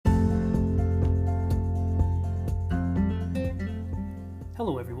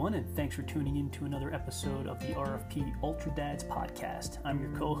Hello, everyone, and thanks for tuning in to another episode of the RFP Ultra Dads podcast. I'm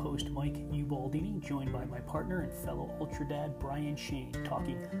your co-host, Mike Ubaldini, joined by my partner and fellow Ultra Dad, Brian Shane,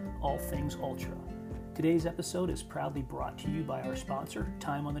 talking all things Ultra. Today's episode is proudly brought to you by our sponsor,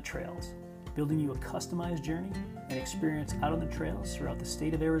 Time on the Trails, building you a customized journey and experience out on the trails throughout the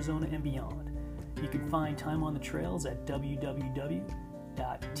state of Arizona and beyond. You can find Time on the Trails at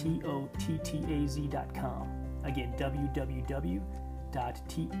www.tottaz.com. Again, www.tottaz.com.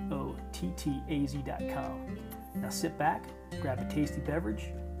 Now sit back, grab a tasty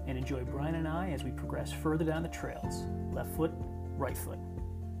beverage, and enjoy Brian and I as we progress further down the trails. Left foot, right foot.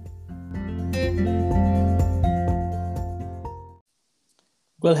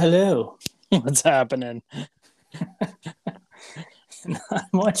 Well, hello. What's happening? Not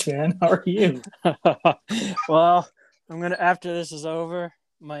much, man. How are you? Well, after this is over,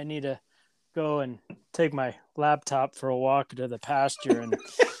 might need to go and take my laptop for a walk to the pasture and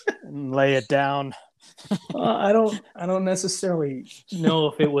lay it down. I don't necessarily know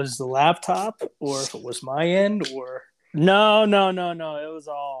if it was the laptop or if it was my end or No.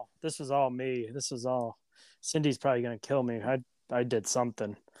 This was all me. This was all. Cindy's probably gonna kill me. I did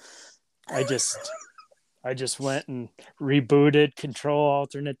something. I just went and rebooted, Control,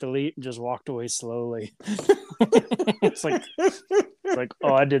 Alternate, Delete, and just walked away slowly. It's like,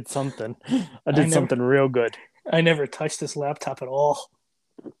 oh, I did something. I did something real good. I never touched this laptop at all.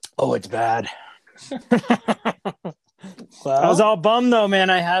 Oh, it's bad. Well, I was all bummed though, man.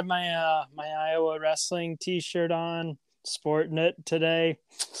 I had my my Iowa wrestling T-shirt on, sporting it today.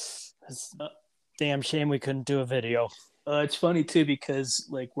 It's a damn shame we couldn't do a video. it's funny too because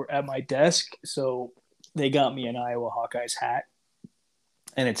like we're at my desk, so they got me an Iowa Hawkeyes hat,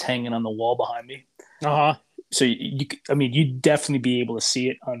 and it's hanging on the wall behind me. So you'd definitely be able to see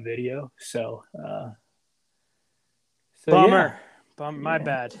it on video. So Bummer. Yeah. My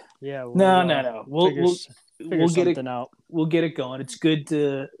bad. Yeah. No. We'll get it out. We'll get it going. It's good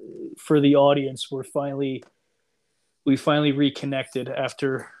for the audience. We finally reconnected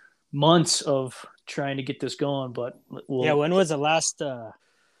after months of trying to get this going. But when was the last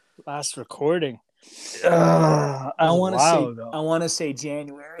recording? I want to say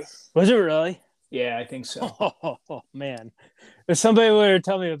January. Was it really? Yeah, I think so. Oh man, if somebody were to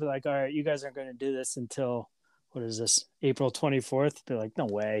tell me, it'd be like, all right, you guys aren't going to do this until what is this, April 24th? Be like, no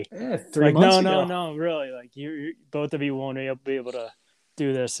way. Yeah, 3 months ago. No, really. Like you both of you won't be able to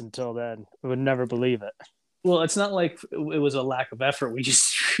do this until then. I would never believe it. Well, it's not like it was a lack of effort. We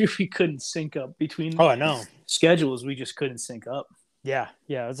just we couldn't sync up between. Oh, I know. Schedules. We just couldn't sync up. Yeah,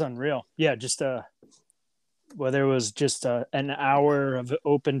 it's unreal. Yeah, just whether it was just an hour of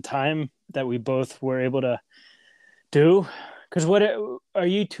open time that we both were able to do. Because what are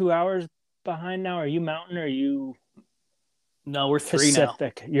you 2 hours behind now? Are you Mountain? Or are you? No, we're 3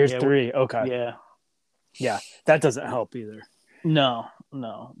 Pacific. now. You're 3. Okay. Yeah. That doesn't help either. No,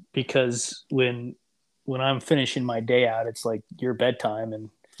 because when I'm finishing my day out, it's like your bedtime,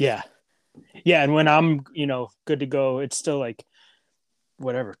 and yeah, and when I'm good to go, it's still like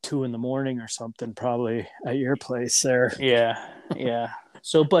whatever 2 a.m. or something, probably at your place there. Yeah.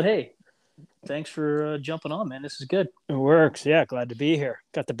 So, but hey, thanks for jumping on, man. This is good. It works. Yeah, glad to be here.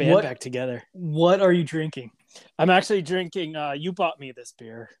 Got the band back together. What are you drinking? I'm actually drinking. You bought me this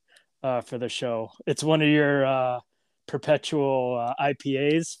beer for the show. It's one of your perpetual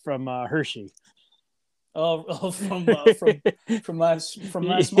IPAs from Hershey. Oh, from last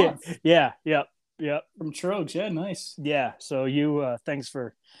month. Yeah. From Trogs. Yeah, nice. Yeah. So you thanks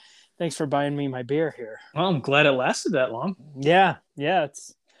for buying me my beer here. Well, I'm glad it lasted that long. Yeah.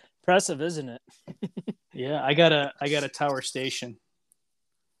 It's impressive, isn't it? Yeah, I got a Tower Station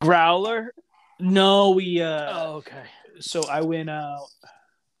growler. No, we. Okay. So I went out.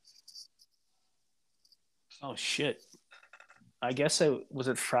 Oh shit! I guess was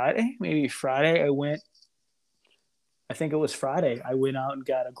it Friday? Maybe Friday. I think it was Friday. I went out and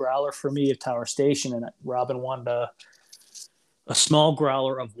got a growler for me at Tower Station, and Robin wanted a small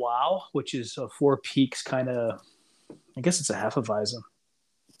growler of Wow, which is a Four Peaks kind of. I guess it's a Hefeweizen.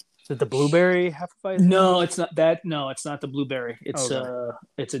 Is it the blueberry Hefeweizen? No, it's not that. No, it's not the blueberry. It's okay.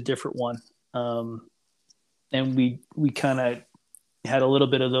 It's a different one. And we kind of had a little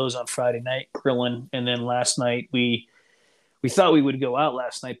bit of those on Friday night grilling, and then last night we thought we would go out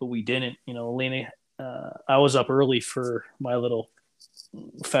last night, but we didn't. Elena. I was up early for my little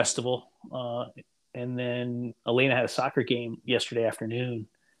festival, and then Elena had a soccer game yesterday afternoon,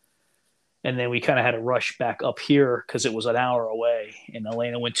 and then we kind of had to rush back up here because it was an hour away. And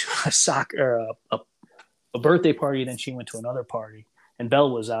Elena went to a birthday party, then she went to another party, and Belle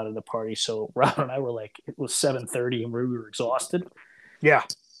was out of the party. So Rob and I were like, it was 7:30 and we were exhausted. Yeah.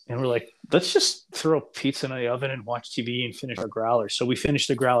 And we're like, let's just throw pizza in the oven and watch TV and finish our growler. So we finished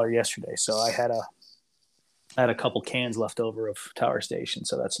the growler yesterday. So I had a couple cans left over of Tower Station.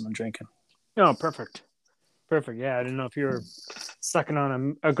 So that's what I'm drinking. Oh, perfect. Perfect. Yeah, I didn't know if you were sucking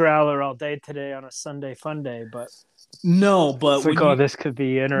on a growler all day today on a Sunday fun day, but no, but this could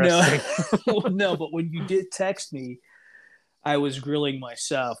be interesting. No, but when you did text me, I was grilling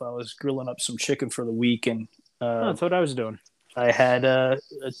myself. I was grilling up some chicken for the week, and That's what I was doing. I had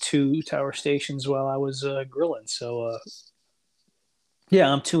 2 Tower Stations while I was grilling. So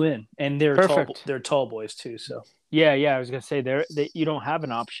yeah, I'm 2 in, and they're tall boys too. So yeah, I was gonna say you don't have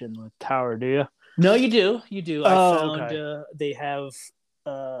an option with Tower, do you? no, you do. I found okay.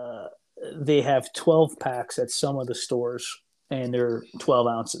 they have 12 packs at some of the stores, and they're 12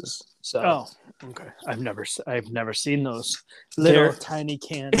 ounces. So okay. I've never seen those little tiny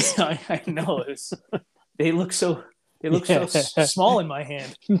cans. I know they look so small in my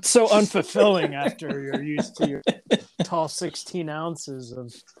hand. It's so unfulfilling after you're used to your tall 16 ounces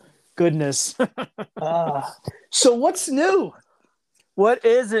of goodness. So what's new? What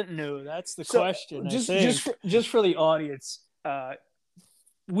isn't new? That's the question. Just for the audience,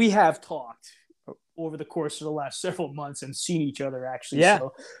 we have talked over the course of the last several months and seen each other actually. Yeah,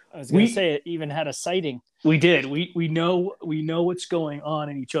 so I was going to say it even had a sighting. We did. We know what's going on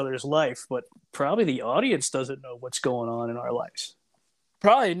in each other's life, but probably the audience doesn't know what's going on in our lives.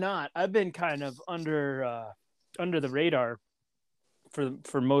 Probably not. I've been kind of under the radar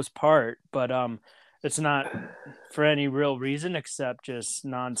for most part, but it's not for any real reason except just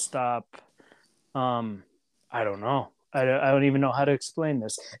nonstop. I don't know. I don't even know how to explain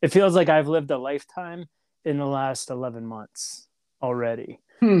this. It feels like I've lived a lifetime in the last 11 months already.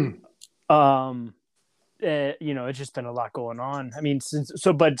 It's just been a lot going on. I mean,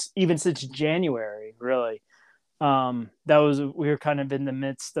 but even since January, really, we were kind of in the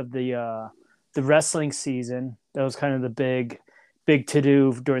midst of the wrestling season. That was kind of the big to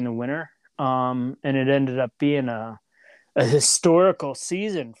do during the winter. And it ended up being a historical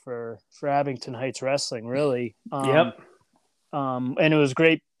season for Abington Heights Wrestling, really. Yep. And it was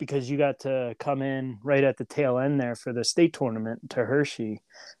great because you got to come in right at the tail end there for the state tournament to Hershey.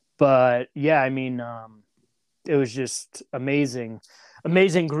 But yeah, I mean, it was just amazing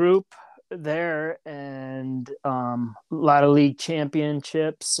group there, and a lot of league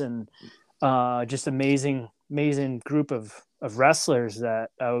championships, and just amazing group of wrestlers that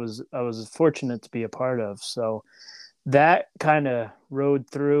I was fortunate to be a part of. So that kind of rode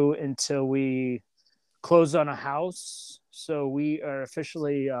through until we closed on a house. So we are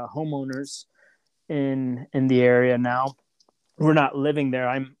officially homeowners in the area now. We're not living there.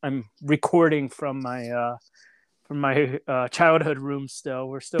 I'm recording from my childhood room still.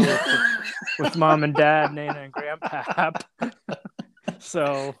 We're still with mom and dad, Nana and Grandpap.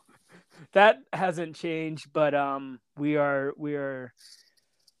 So that hasn't changed, but we are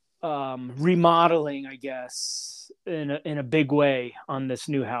remodeling, I guess, in a big way on this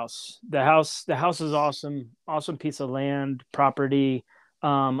new house. The house is awesome piece of land, property, a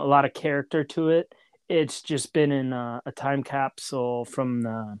lot of character to it. It's just been in a time capsule from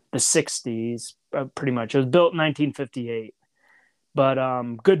the 60s, pretty much. It was built in 1958, but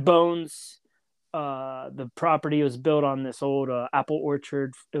good bones. The property was built on this old apple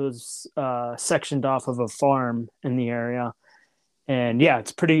orchard. It was sectioned off of a farm in the area. And yeah,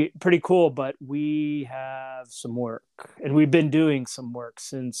 it's pretty cool, but we have some work, and we've been doing some work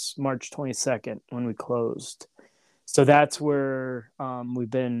since March 22nd when we closed. So that's where we've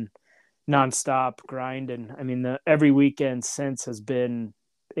been nonstop grinding. I mean, every weekend since has been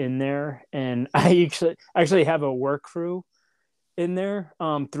in there, and I actually have a work crew in there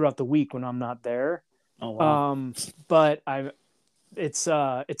throughout the week when I'm not there. Oh wow! But it's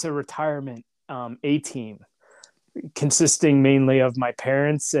a retirement A team consisting mainly of my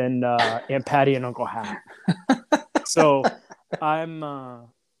parents and Aunt Patty and Uncle Hal. So I'm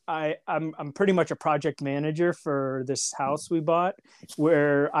pretty much a project manager for this house we bought,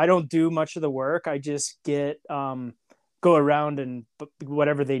 where I don't do much of the work. I just go around and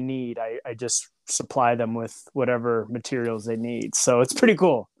whatever they need, I just supply them with whatever materials they need. So it's pretty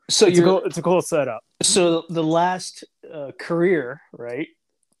cool. So it's a cool setup. So the last career, right,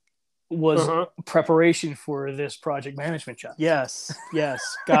 was preparation for this project management job. Yes.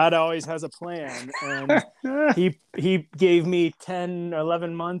 God always has a plan, and he gave me 10,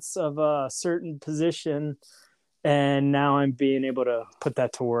 11 months of a certain position, and now I'm being able to put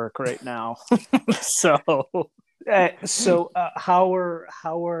that to work right now. So how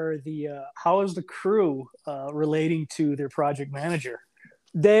is the crew relating to their project manager?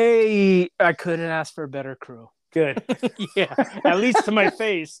 I couldn't ask for a better crew. Good. Yeah. At least to my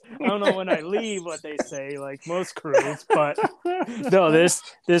face. I don't know when I leave what they say, like most crews, but no, this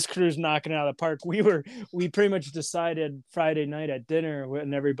crew's knocking it out of the park. We pretty much decided Friday night at dinner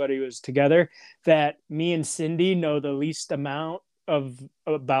when everybody was together that me and Cindy know the least amount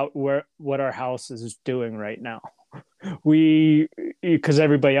about what our house is doing right now. Because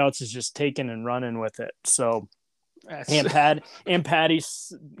everybody else is just taking and running with it. So Aunt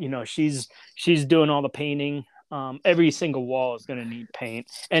Patty's, she's doing all the painting. Every single wall is going to need paint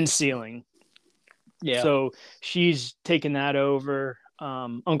and ceiling. Yeah. So she's taken that over.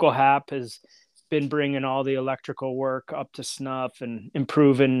 Uncle Hap has been bringing all the electrical work up to snuff and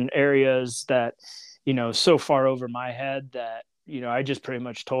improving areas that, so far over my head that, I just pretty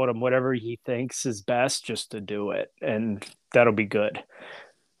much told him whatever he thinks is best just to do it. And that'll be good.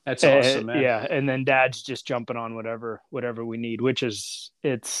 That's awesome, man. Yeah, and then Dad's just jumping on whatever we need, which is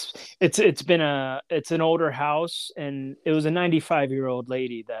it's an older house, and it was a 95-year-old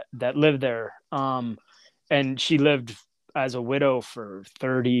lady that lived there, and she lived as a widow for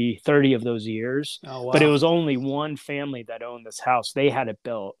 30 of those years. Oh, wow. But it was only one family that owned this house. They had it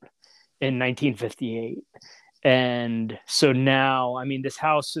built in 1958, and so now, I mean, this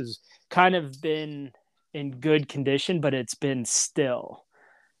house has kind of been in good condition, but it's been still.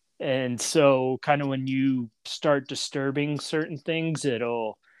 And so kind of when you start disturbing certain things,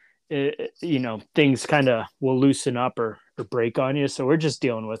 things kind of will loosen up or break on you. So we're just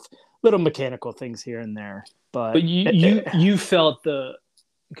dealing with little mechanical things here and there. But you felt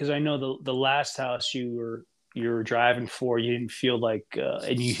because I know the last house you were driving for, you didn't feel like,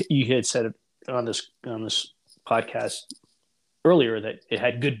 and you had said it on this podcast earlier that it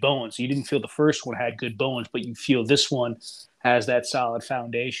had good bones. You didn't feel the first one had good bones, but you feel this one has that solid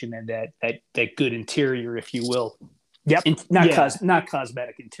foundation and that good interior, if you will. Yep. Not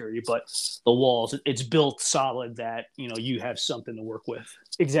cosmetic interior, but the walls. It's built solid that, you have something to work with.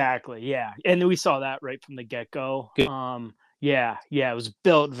 Exactly. Yeah. And we saw that right from the get-go. Yeah. It was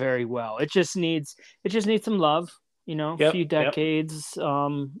built very well. It just needs some love, a few decades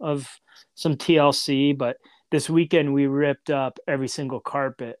of some TLC, but this weekend we ripped up every single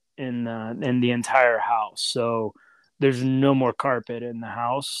carpet in the entire house. So there's no more carpet in the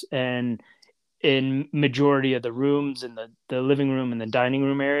house, and in majority of the rooms in the living room and the dining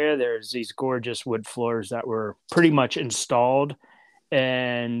room area, there's these gorgeous wood floors that were pretty much installed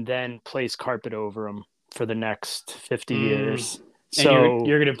and then place carpet over them for the next 50 years. So and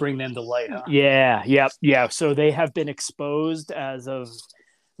you're going to bring them to light, huh? Yeah. Yep. Yeah. So they have been exposed as of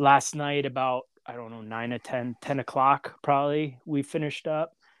last night about, I don't know, 9 or 10 o'clock, probably we finished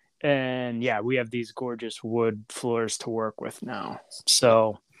up. And yeah, we have these gorgeous wood floors to work with now.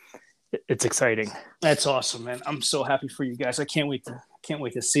 So it's exciting. That's awesome, man. I'm so happy for you guys. I can't wait to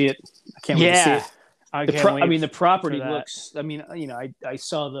see it. I can't wait to see it. The property looks, I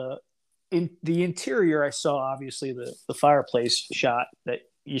saw the interior. I saw obviously the fireplace shot that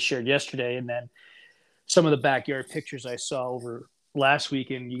you shared yesterday. And then some of the backyard pictures I saw over last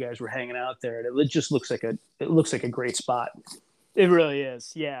weekend, you guys were hanging out there, and it just looks like a great spot. It really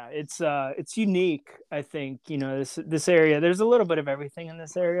is. Yeah. It's unique. I think, this area, there's a little bit of everything in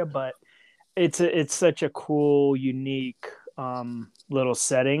this area, but it's such a cool, unique, little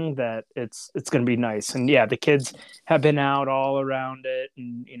setting that it's going to be nice. And yeah, the kids have been out all around it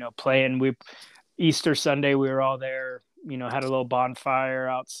and, playing. Easter Sunday, we were all there, had a little bonfire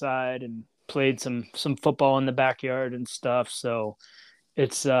outside and played some football in the backyard and stuff. So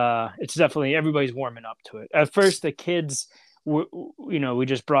it's definitely, everybody's warming up to it. At first the kids, we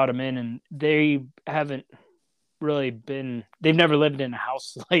just brought them in and they haven't really they've never lived in a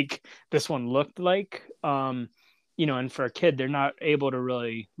house like this one looked like, and for a kid, they're not able to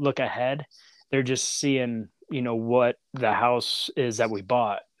really look ahead. They're just seeing, what the house is that we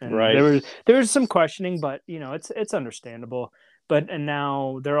bought. And right. There was some questioning, but it's understandable. And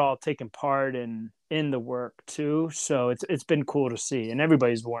now they're all taking part in the work too. So it's been cool to see, and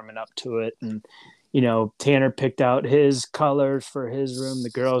everybody's warming up to it. And Tanner picked out his colors for his room. The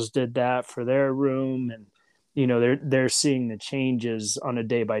girls did that for their room, and they're seeing the changes on a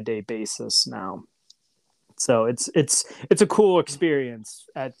day by day basis now. So it's a cool experience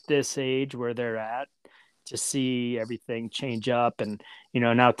at this age where they're at to see everything change up. And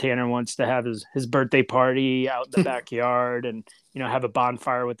now Tanner wants to have his birthday party out in the backyard and have a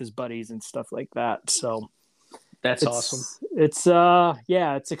bonfire with his buddies and stuff like that. So that's awesome. It's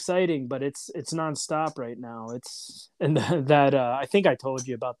exciting, but it's nonstop right now. I think I told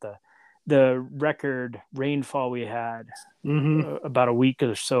you about the record rainfall we had about a week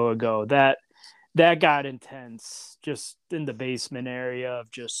or so ago. That got intense just in the basement area of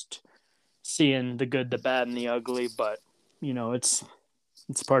just seeing the good, the bad, and the ugly. But it's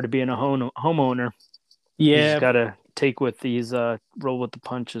part of being a homeowner. You just Yeah. gotta take with these, roll with the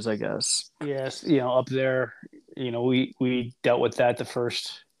punches, I guess. Yes. Up there, we dealt with that the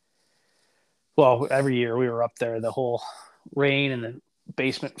first. Well, every year we were up there, the whole rain and the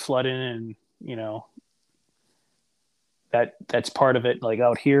basement flooding, and that's part of it. Like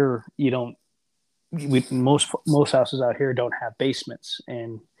out here, you don't. Most houses out here don't have basements,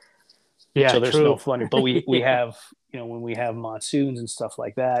 and Yeah, so there's true. no flooding. But we Yeah. have, when we have monsoons and stuff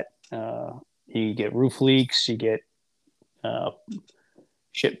like that, you get roof leaks, you get uh,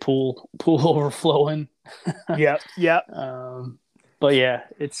 pool overflowing. Yep. Yep. But yeah,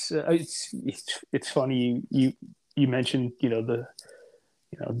 it's funny you mentioned you know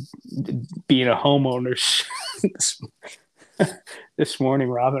being a homeowner. This morning,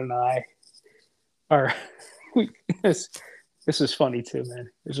 Robin and I are this is funny too, man.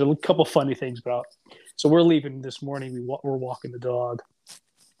 There's a couple funny things about. So we're leaving this morning. We're walking the dog,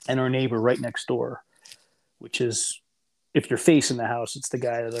 and our neighbor right next door, which is, if you're facing the house, it's the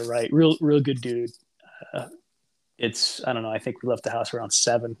guy to the right. Real good dude. It's, I don't know. I think we left the house around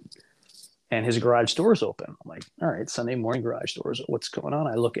 7, and his garage door's open. I'm like, all right, Sunday morning garage doors. What's going on?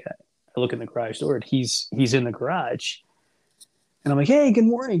 I look in the garage door, and he's in the garage, and I'm like, hey, good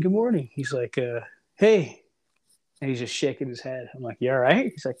morning, good morning. He's like, hey, and he's just shaking his head. I'm like, you all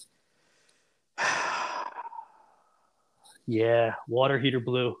right? He's like, yeah, water heater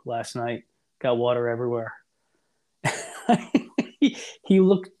blew last night. Got water everywhere. he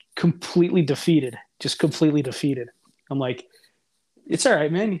looked completely defeated, just completely defeated. I'm like, it's all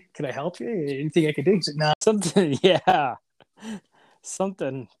right, man. Can I help you? Anything I can do? He's like, nah. Something. Yeah.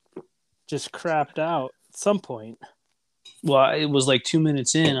 Something just crapped out at some point. Well, it was like 2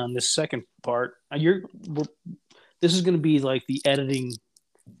 minutes in on this second part. This is going to be like the editing.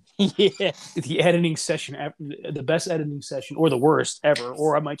 Yeah. The editing session, the best editing session, or the worst ever,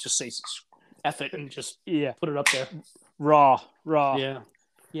 or I might just say F it and just put it up there. Raw. Yeah.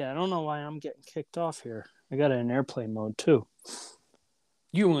 I don't know why I'm getting kicked off here. I got it in airplane mode too.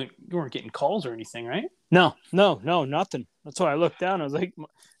 You weren't getting calls or anything, right? No, nothing. That's why I looked down. I was like,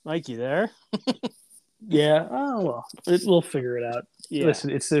 Mike, you there? Yeah. Oh well, we'll figure it out. Yeah. Listen,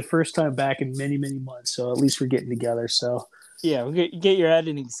 it's the first time back in many months, so at least we're getting together. So yeah, we'll get your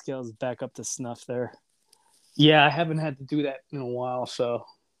editing skills back up to snuff there. Yeah, I haven't had to do that in a while, so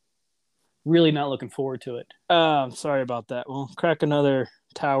really not looking forward to it. I'm sorry about that. We'll crack another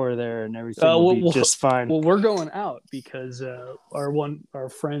tower there, and everything will be just fine. Well, we're going out because our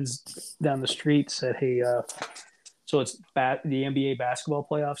friends down the street said, "Hey, so it's the NBA basketball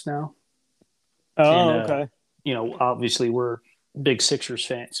playoffs now." Oh, and, okay. Obviously we're big Sixers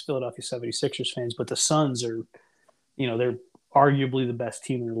fans, Philadelphia 76ers fans, but the Suns are, they're arguably the best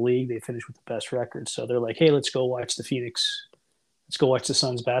team in the league. They finished with the best record, so they're like, "Hey, let's go watch the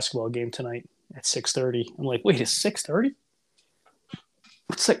Suns basketball game tonight at 6:30." I'm like, "Wait, it's 6:30?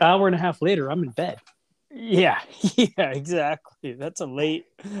 It's like an hour and a half later. I'm in bed." Yeah, exactly. That's a late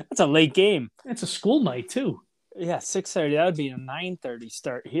game. It's a school night too. Yeah, 6:30. That would be a 9:30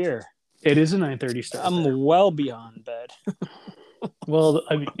 start here. It is a 9:30 start. I'm well beyond bed. Well,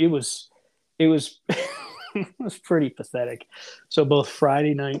 I mean, it was it was pretty pathetic. So both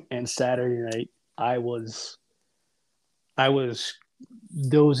Friday night and Saturday night, I was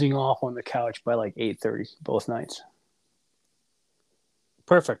dozing off on the couch by like 8:30 both nights.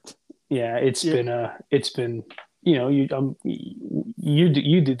 Perfect. Yeah, it's been you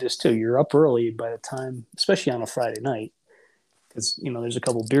do this too. You're up early by the time, especially on a Friday night, because there's a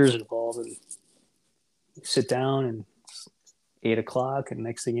couple beers involved, and you sit down and 8:00, and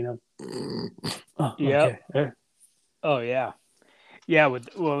next thing you know, okay. Oh yeah. Yeah, with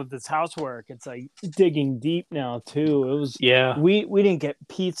this housework, it's like digging deep now too. It was we didn't get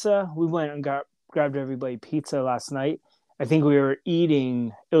pizza. We went and grabbed everybody pizza last night. I think we were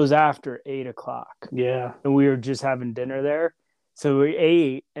eating. It was after 8:00. Yeah, and we were just having dinner there. So we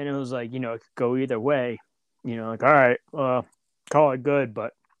ate, and it was like it could go either way. Like, all right, call it good.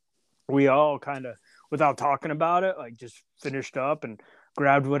 But we all kind of, without talking about it, like just finished up and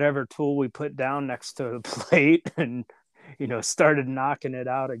grabbed whatever tool we put down next to the plate and started knocking it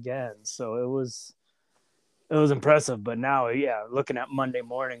out again. So it was impressive. But now, looking at Monday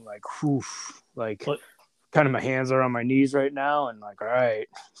morning, like, whew, like kind of my hands are on my knees right now, and like, all right,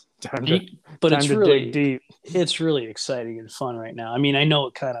 it's really dig deep. It's really exciting and fun right now. I mean, I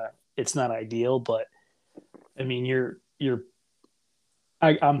know it's not ideal, but I mean,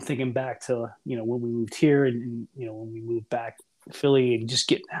 I'm thinking back to when we moved here, and when we moved back to Philly, and just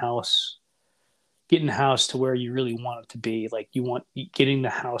getting the house getting the house to where you really want it to be. Like getting the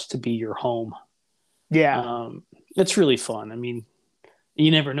house to be your home. Yeah. It's really fun. I mean, you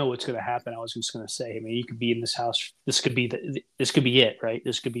never know what's going to happen. I was just going to say, I mean, you could be in this house. This could be it, right?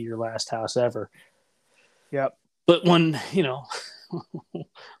 This could be your last house ever. Yep. But one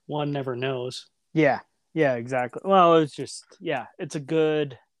never knows. Yeah. Yeah, exactly. Well, it's just, it's a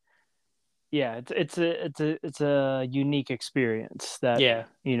good, it's a unique experience that,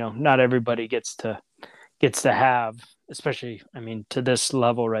 not everybody gets to have, especially, I mean, to this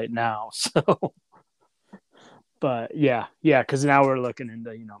level right now. So, but because now we're looking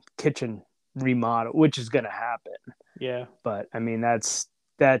into, kitchen remodel, which is going to happen. Yeah. But I mean,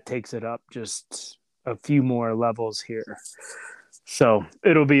 that takes it up just a few more levels here. So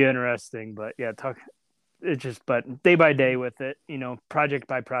it'll be interesting, but but day by day with it, project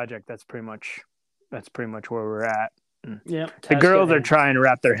by project, that's pretty much where we're at. Yeah. The girls are trying to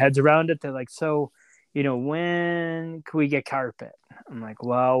wrap their heads around it. They're like, so, when can we get carpet? I'm like,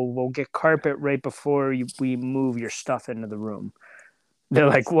 well, we'll get carpet right before we move your stuff into the room. They're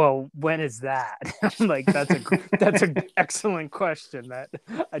like, well, when is that? I'm like, that's an excellent question that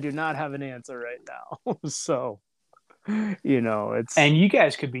I do not have an answer right now. So, it's, and you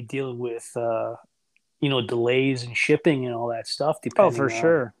guys could be dealing with, delays and shipping and all that stuff. Oh, for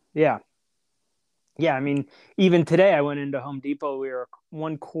sure. Yeah. Yeah. I mean, even today I went into Home Depot. We were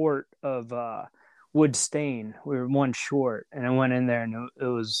 1 quart of wood stain. We were 1 short, and I went in there and it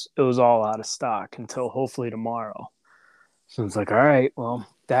was all out of stock until hopefully tomorrow. So it's like, all right, well,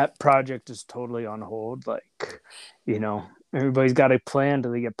 that project is totally on hold. Like, everybody's got a plan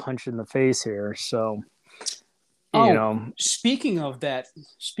till they get punched in the face here. So, speaking of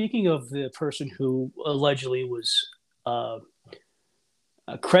the person who allegedly was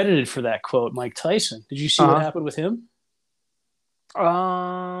credited for that quote, Mike Tyson, did you see what happened with him?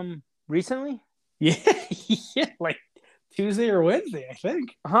 Recently? Yeah, like Tuesday or Wednesday, I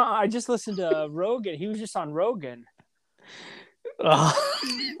think. I just listened to Rogan. He was just on Rogan.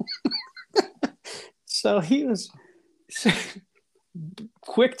 So he was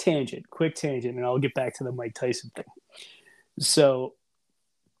quick tangent, and I'll get back to the Mike Tyson thing. So,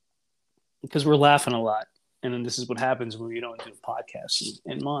 because we're laughing a lot, and then this is what happens when we don't do podcasts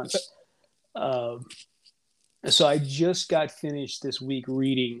in months. So I just got finished this week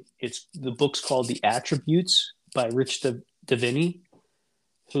reading. The book's called The Attributes by Rich Davini,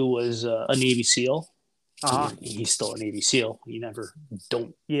 who was a Navy SEAL. He's still a Navy SEAL. You never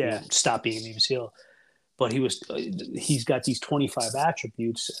stop being a Navy SEAL. But he's got these 25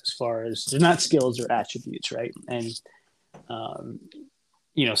 attributes as far as they're not skills, they're attributes, right? And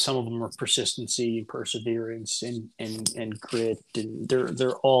some of them are persistency and perseverance and grit, and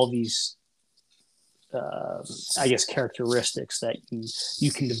they're all these I guess characteristics that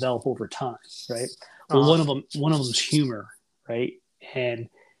you can develop over time, right? Well, one of them's humor, right? And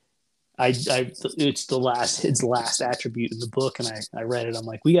it's the last attribute in the book, and I read it. I'm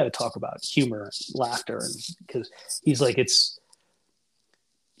like, we got to talk about humor and laughter, and because he's like,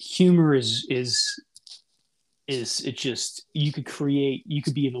 humor is it just you could be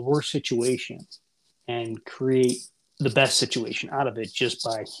in the worst situation and create the best situation out of it just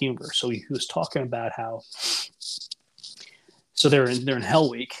by humor. So he was talking about how, so they're in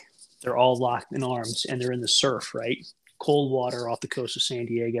Hell Week, they're all locked in arms, and they're in the surf, right? Cold water off the coast of San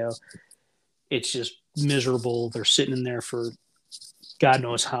Diego. It's just miserable. They're sitting in there for God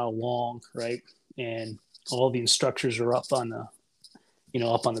knows how long, right? And all the instructors are up on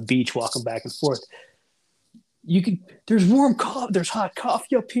the beach walking back and forth. There's warm coffee, there's hot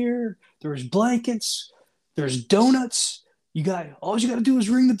coffee up here, there's blankets, there's donuts. All you got to do is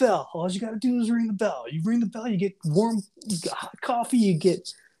ring the bell. You ring the bell, you get hot coffee, you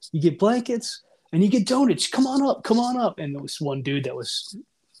get blankets, and you get donuts. Come on up. And there was one dude that was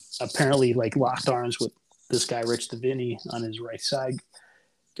apparently like locked arms with this guy, Rich Davini, on his right side,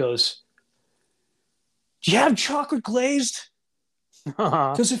 goes, "Do you have chocolate glazed?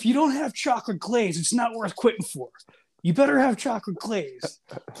 Because if you don't have chocolate glaze, it's not worth quitting for. You better have chocolate glaze."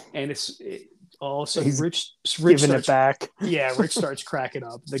 And all of a sudden, Rich giving starts, it back. Yeah, Rich starts cracking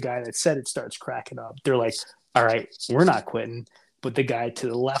up. The guy that said it starts cracking up. They're like, all right, we're not quitting. But the guy to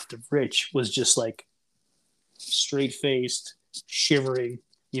the left of Rich was just like straight-faced, shivering,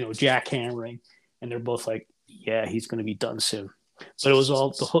 jackhammering. And they're both like, yeah, he's going to be done soon. But it was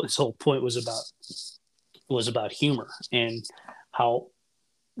his whole point was about humor and how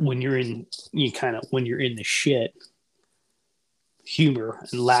when you're in the shit, humor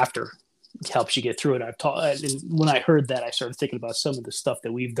and laughter helps you get through it. And when I heard that, I started thinking about some of the stuff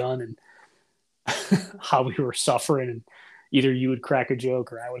that we've done and how we were suffering, and either you would crack a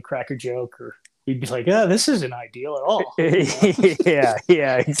joke or I would crack a joke, or we'd be like, "Oh, this isn't ideal at all."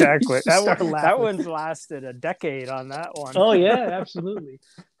 yeah, exactly. Start That laughing. one's lasted a decade on that one. Oh yeah, absolutely.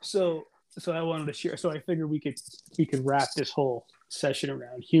 So I wanted to share. So I figured we could wrap this whole session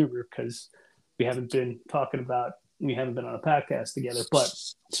around humor because we haven't been on a podcast together. But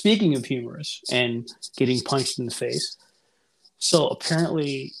speaking of humorous and getting punched in the face, so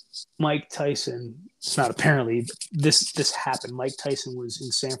apparently Mike Tyson. It's not apparently. This happened. Mike Tyson was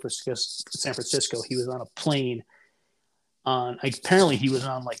in San Francisco. He was on a plane. Apparently he was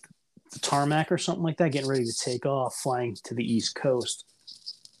on like the tarmac or something like that, getting ready to take off, flying to the East Coast.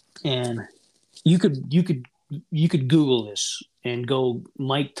 And you could Google this and go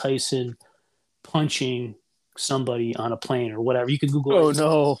Mike Tyson punching somebody on a plane or whatever. You could Google. Oh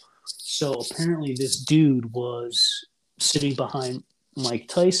no! So apparently this dude was sitting behind Mike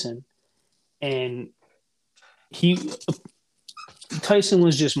Tyson, and Tyson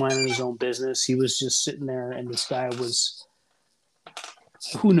was just minding his own business. He was just sitting there, and this guy was.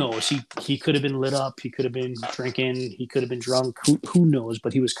 Who knows? He could have been lit up. He could have been drinking. He could have been drunk. Who knows?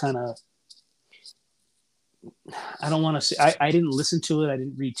 But he was kind of. I don't want to say. I didn't listen to it. I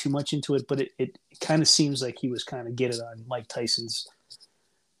didn't read too much into it. But it kind of seems like he was kind of getting on Mike Tyson's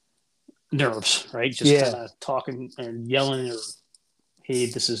nerves, right? Just kind of talking and yelling, or hey,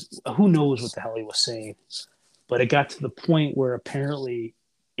 this is. Who knows what the hell he was saying? But it got to the point where apparently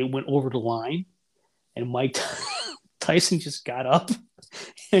it went over the line, and Mike Tyson just got up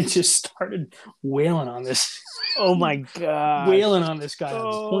and just started wailing on this. Oh my god! Wailing on this guy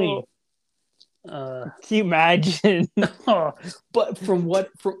on the plane. Can you imagine? But from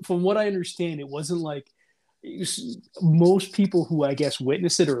what I understand, it wasn't like most people who I guess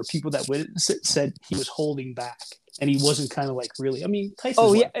witnessed it or people that witnessed it said he was holding back and he wasn't kind of like really. I mean,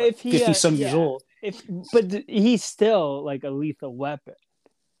 Tyson's if he 50 some years old. But he's still like a lethal weapon.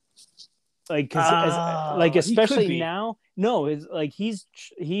 Like, especially now. No, it's like he's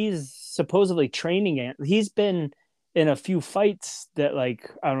supposedly training it. He's been in a few fights that, like,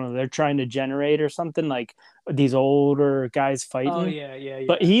 I don't know, they're trying to generate or something, like these older guys fighting. Oh yeah.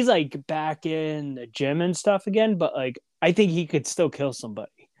 But he's like back in the gym and stuff again. But like, I think he could still kill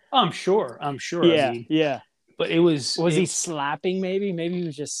somebody. I'm sure. Yeah, I mean, yeah. But was he slapping? Maybe he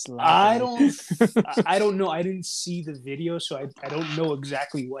was just slapping. I don't know. I didn't see the video, so I don't know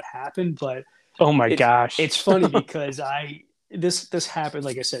exactly what happened. But oh my gosh, it's funny because this happened,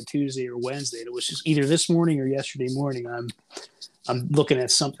 like I said, Tuesday or Wednesday. It was just either this morning or yesterday morning. I'm looking at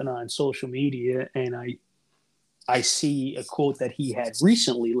something on social media, and I see a quote that he had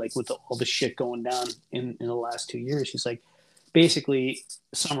recently, like with all the shit going down in the last 2 years. He's like, basically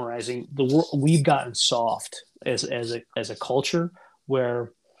summarizing the world. We've gotten soft as a culture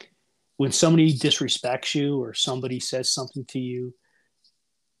where when somebody disrespects you or somebody says something to you,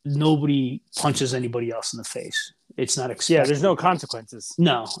 nobody punches anybody else in the face. It's not expected. Yeah, there's no consequences.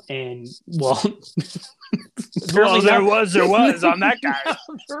 No, and well, there was on that guy.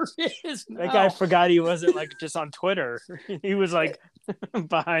 There is. No. That guy forgot he wasn't like just on Twitter. He was like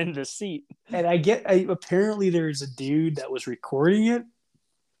behind the seat. And apparently there's a dude that was recording it,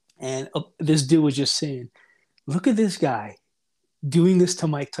 and this dude was just saying, "Look at this guy doing this to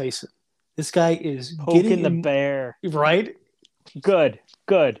Mike Tyson. This guy is poking the bear, right? Good."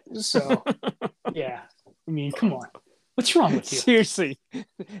 So, yeah. I mean, come on. What's wrong with you? Seriously,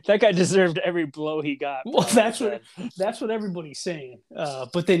 that guy deserved every blow he got. Well, that's what everybody's saying.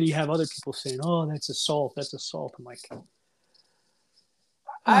 But then you have other people saying, "Oh, that's assault. That's assault." I'm like,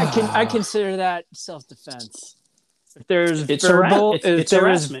 I consider that self-defense. If there's it's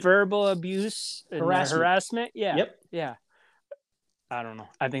verbal abuse and harassment, yeah, yep, yeah. I don't know.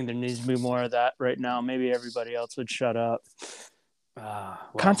 I think there needs to be more of that right now. Maybe everybody else would shut up.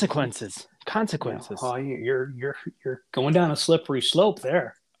 Consequences. Oh, you're going down a slippery slope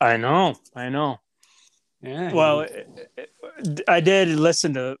there. I know. Yeah. Well, I did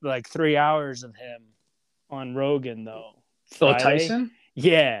listen to like 3 hours of him on Rogan though. Oh, Tyson?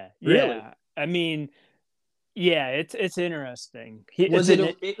 Yeah. Really? Yeah. I mean, yeah, it's interesting. Was it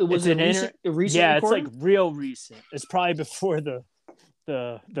a recent yeah, recording? It's like real recent. It's probably before the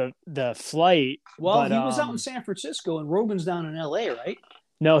flight. Well, he was out in San Francisco and Rogan's down in LA, right?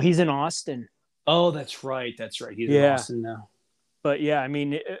 No, he's in Austin. Oh, that's right. He's in Austin now. But yeah, I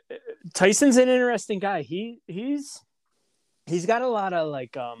mean, Tyson's an interesting guy. He's got a lot of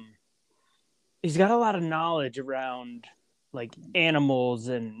he's got a lot of knowledge around like animals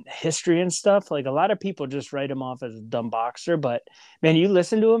and history and stuff. Like a lot of people just write him off as a dumb boxer, but man, you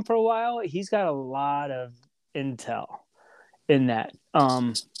listen to him for a while, he's got a lot of intel in that.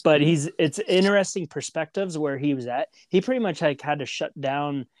 But it's interesting perspectives where he was at. He pretty much like had to shut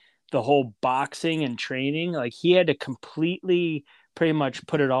down the whole boxing and training, like he had to completely pretty much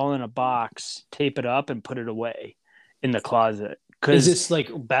put it all in a box, tape it up, and put it away in the closet. Is this like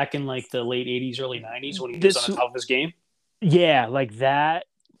back in like the late 80s, early 90s when he was on the top of his game? Yeah, like that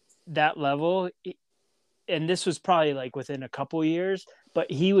level. And this was probably like within a couple years,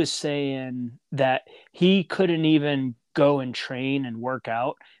 but he was saying that he couldn't even go and train and work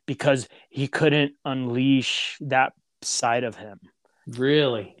out because he couldn't unleash that side of him.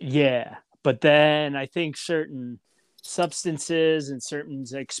 Really? Yeah. But then I think certain substances and certain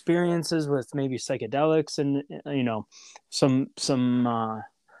experiences with maybe psychedelics and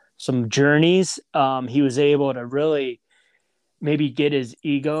some journeys, he was able to really maybe get his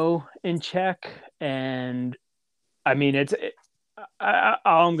ego in check. And I mean,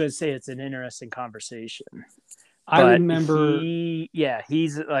 all I'm going to say, it's an interesting conversation. I remember,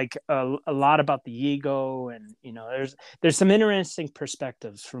 he's like a lot about the ego, and there's some interesting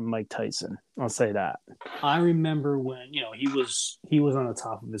perspectives from Mike Tyson. I'll say that. I remember when he was on the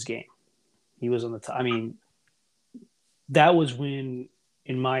top of his game. He was on the top. I mean, that was when,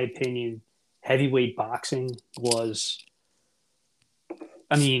 in my opinion, heavyweight boxing was.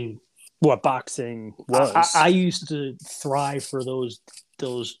 I mean, what boxing was. I used to thrive for those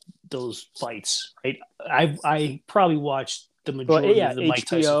fights. Right? I probably watched the majority of the Mike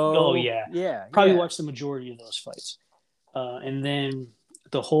Tyson. Oh yeah, probably watched the majority of those fights. And then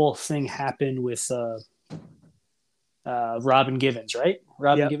the whole thing happened with Robin Givens, right?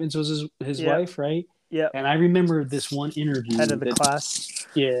 Robin Givens was his wife, right? Yeah. And I remember this one interview. Head of the class.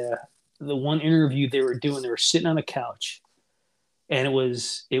 Yeah, the one interview they were doing. They were sitting on a couch. And it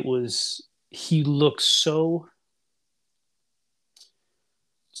was he looked so,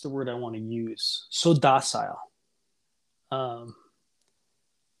 what's the word I want to use? So docile.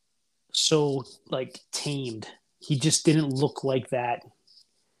 So like tamed. He just didn't look like that.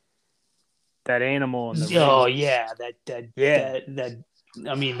 That animal in the ring. Yeah. That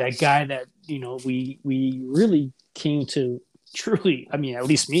I mean, that guy that, we really came to truly, I mean, at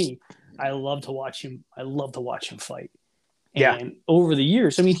least me, I love to watch him fight. And over the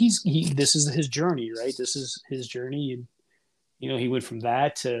years, I mean, this is his journey, right? This is his journey. And, he went from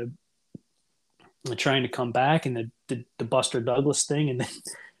that to trying to come back and the Buster Douglas thing. And then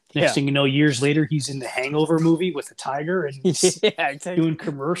next thing you know, years later, he's in the Hangover movie with the tiger and doing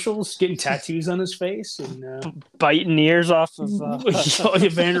commercials, getting tattoos on his face and biting ears off of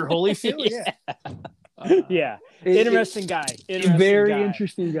Evander Holyfield. Yeah. Interesting guy. Very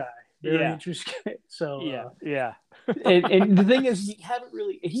interesting guy. Very interesting. So, and the thing is, you haven't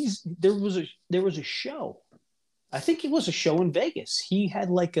really. There was a show. I think it was a show in Vegas. He had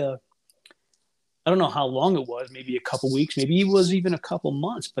like I don't know how long it was. Maybe a couple weeks. Maybe it was even a couple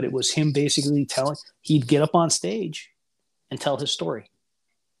months. But it was him basically telling. He'd get up on stage and tell his story.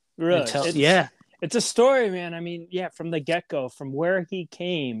 Really? It's a story, man. I mean, from the get-go, from where he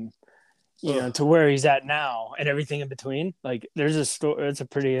came, to where he's at now, and everything in between. Like, there's a story. It's a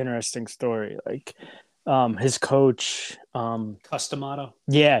pretty interesting story. Like. His coach, Customato.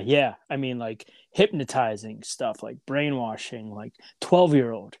 Yeah. I mean, like hypnotizing stuff, like brainwashing, like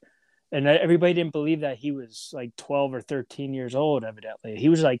 12-year-old. And everybody didn't believe that he was like 12 or 13 years old, evidently. He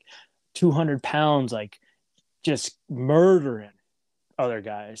was like 200 pounds, like just murdering other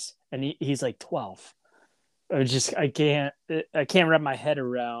guys. And he's like 12. I can't wrap my head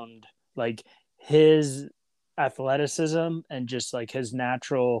around like his athleticism and just like his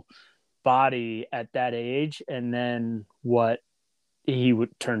natural body at that age, and then what he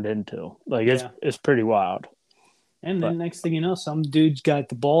turned into. Like it's pretty wild. And then next thing you know, some dude's got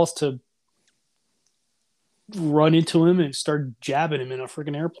the balls to run into him and start jabbing him in a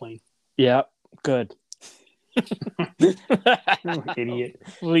freaking airplane. Yeah, good. Idiot.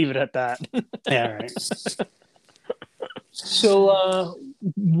 Leave it at that. Yeah, all right. So,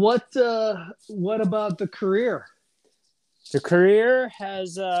 what about the career? The career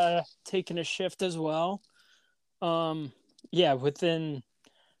has taken a shift as well. Within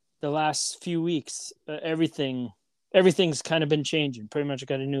the last few weeks, everything's kind of been changing. Pretty much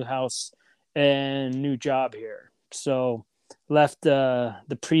got a new house and new job here. So left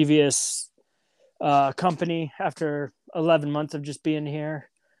the previous company after 11 months of just being here,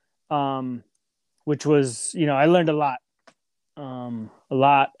 which was, I learned a lot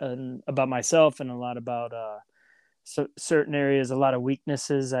about myself and a lot about certain areas, a lot of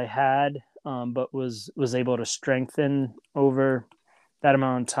weaknesses I had, but was able to strengthen over that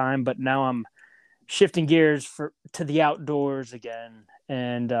amount of time. But now I'm shifting gears to the outdoors again,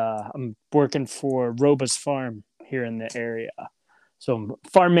 and I'm working for Roba's Farm here in the area. So I'm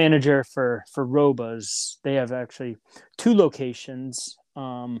farm manager for Roba's. They have actually 2 locations.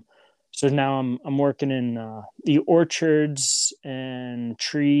 So now I'm working in the orchards and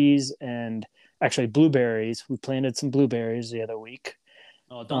trees and actually blueberries. We planted some blueberries the other week.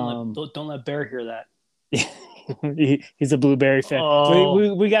 Oh, Um, don't let Bear hear that. he's a blueberry fan.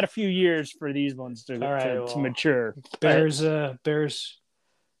 Oh, We got a few years for these ones to all right. to Well, mature. But Bears.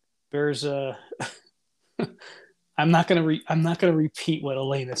 I'm not gonna repeat what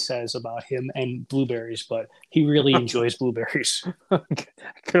Elena says about him and blueberries, but he really enjoys blueberries. I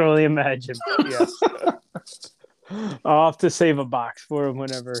can only imagine. Yes. I'll have to save a box for them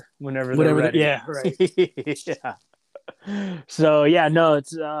whenever they're ready. Yeah, right. Yeah. So yeah, no,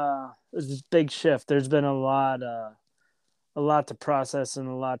 it's a big shift. There's been a lot to process and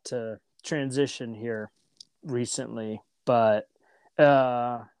a lot to transition here recently, but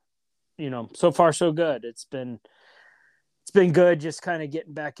uh so far so good. It's been good just kind of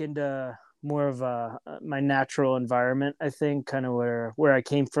getting back into more of my natural environment, I think, kind of where I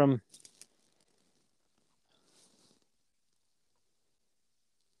came from.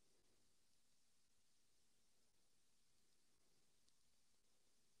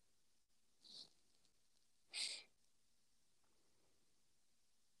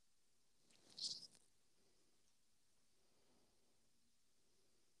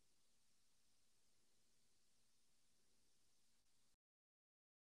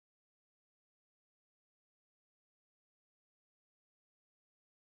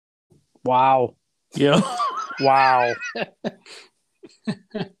 Wow. Yeah. Wow.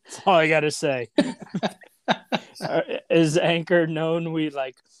 That's all I got to say. Is Anchor known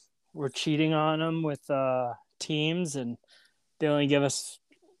we're cheating on them with teams and they only give us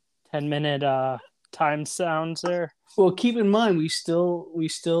 10-minute time sounds there? Well, keep in mind we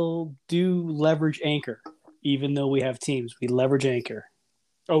still do leverage Anchor, even though we have teams. We leverage Anchor.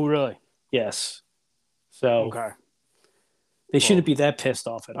 Oh, really? Yes. So Okay. they shouldn't be that pissed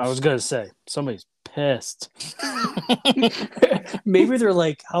off at us. I was going to say, somebody's pissed. Maybe they're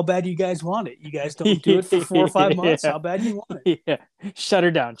like, how bad you guys want it? You guys don't do it for 4 or 5 months? Yeah. How bad you want it? Yeah. Shut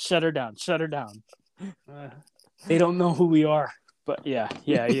her down. Shut her down. Shut her down. They don't know who we are. But yeah.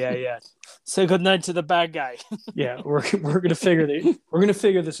 Say good night to the bad guy. Yeah, we're gonna figure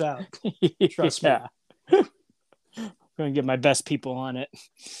this out. Trust me. I'm gonna get my best people on it.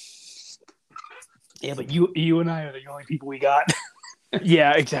 Yeah, but you and I are the only people we got.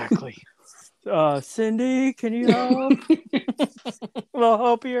 Yeah, exactly. Cindy, can you help? We'll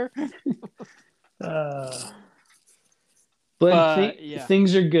help here. But yeah.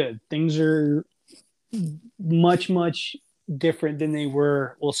 things are good. Things are much different than they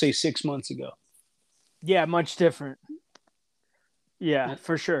were, we'll say, 6 months ago. Yeah, much different. Yeah,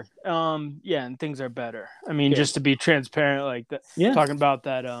 for sure. Yeah, and things are better. I mean, just to be transparent, like talking about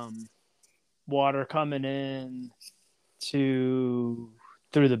that water coming in through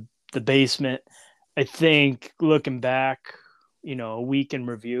the basement. I think looking back, a week in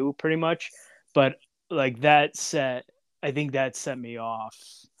review pretty much, but like I think that set me off.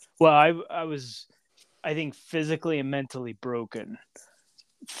 Well, I was, I think, physically and mentally broken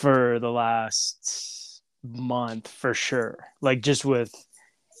for the last month for sure. Like just with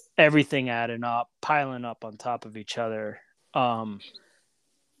everything adding up, piling up on top of each other.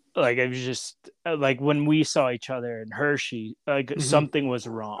 Like it was just like when we saw each other in Hershey, like something was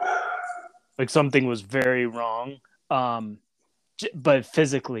wrong. Like something was very wrong. But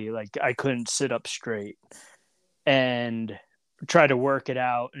physically, like I couldn't sit up straight and try to work it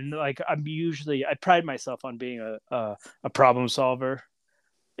out. And like I pride myself on being a problem solver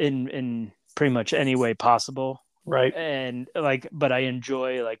in pretty much any way possible. Right. And like, but I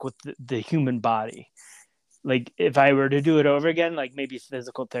enjoy like with the human body. Like if I were to do it over again, like maybe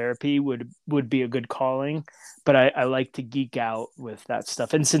physical therapy would be a good calling, but I like to geek out with that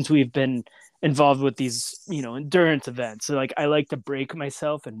stuff. And since we've been involved with these, endurance events, so like I like to break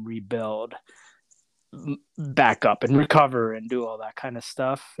myself and rebuild back up and recover and do all that kind of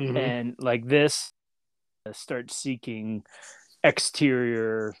stuff. And like this, start seeking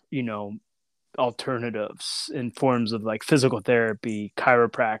exterior, alternatives in forms of like physical therapy,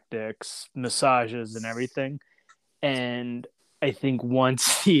 chiropractics, massages, and everything. And I think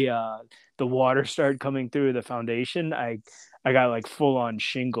once the water started coming through the foundation, I got like full on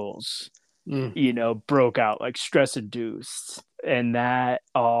shingles, broke out, like stress induced, and that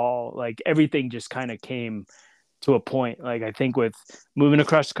all like everything just kind of came to a point. Like I think with moving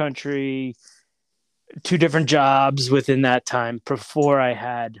across the country, 2 different jobs within that time. Before I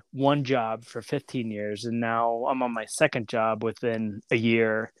had one job for 15 years, and now I'm on my second job within a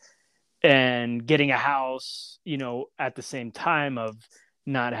year, and getting a house, at the same time of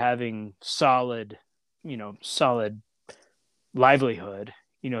not having solid livelihood,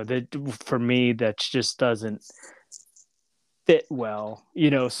 that for me, that just doesn't fit well,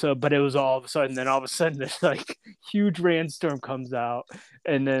 so, but it was all of a sudden, then all of a sudden this like huge rainstorm comes out,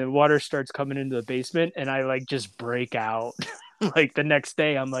 and then water starts coming into the basement, and I like just break out. Like the next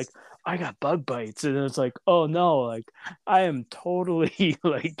day I'm like, I got bug bites, and it's like, oh no, like I am totally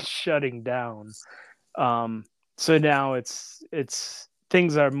like shutting down. So now it's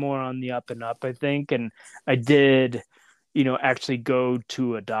things are more on the up and up, I think. And I did, actually go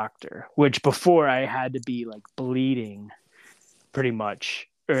to a doctor, which before I had to be like bleeding pretty much,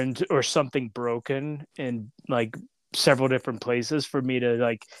 or something broken in like several different places for me to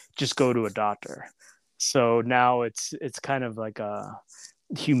like just go to a doctor. So now it's kind of like a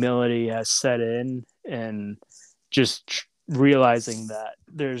humility has set in, and just realizing that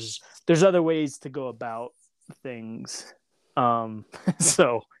there's other ways to go about things.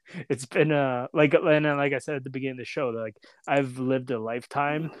 So it's been like I said at the beginning of the show, like I've lived a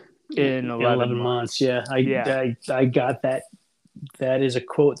lifetime in 11 months. Yeah, Yeah. I got that. That is a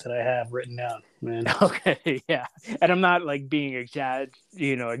quote that I have written down, man. Okay, yeah, and I'm not like being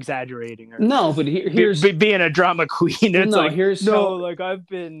exaggerating, or No, but here's being a drama queen. It's no, like, here's no, how. like I've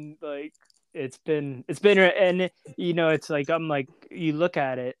been like, it's been, and it's like, I'm like, you look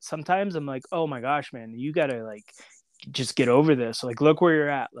at it sometimes, I'm like, oh my gosh, man, you gotta like just get over this. Like, look where you're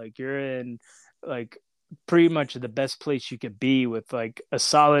at. Like, you're in like pretty much the best place you could be, with like a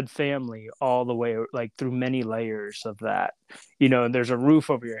solid family all the way, like through many layers of that. And there's a roof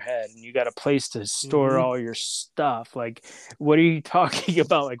over your head, and you got a place to store all your stuff. Like, what are you talking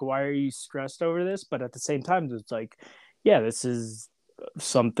about? Like, why are you stressed over this? But at the same time, it's like, yeah, this is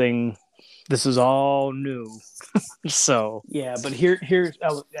something, this is all new. So Yeah, but here's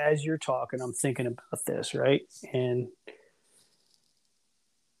as you're talking, I'm thinking about this, right? And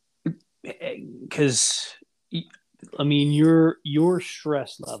because I mean, your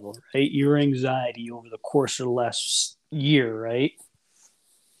stress level, right? Your anxiety over the course of the last year, right,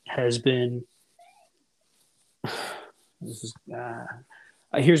 has been. This is,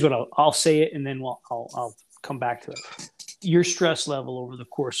 here's what I'll say it, and then I'll come back to it. Your stress level over the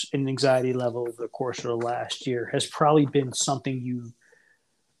course, and anxiety level over the course of the last year has probably been something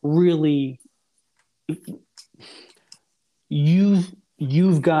really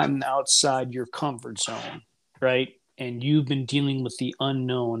you've gotten outside your comfort zone, right? And you've been dealing with the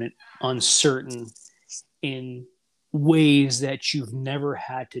unknown and uncertain in ways that you've never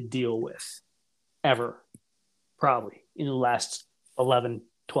had to deal with ever, probably in the last 11,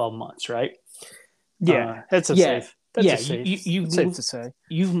 12 months, right? yeah, that's a Yeah, safe. That's yeah. a safe. You've safe moved, to say.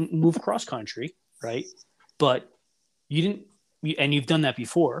 you've moved cross country, right? But you didn't, and you've done that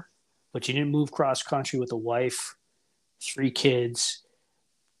before, but you didn't move cross country with a wife, 3 kids,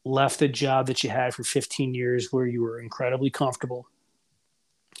 left a job that you had for 15 years where you were incredibly comfortable,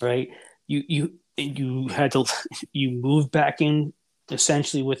 right? You had to you moved back in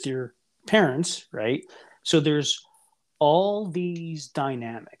essentially with your parents, right? So there's all these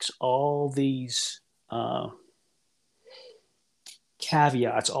dynamics, all these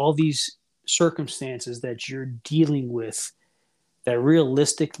caveats, all these circumstances that you're dealing with that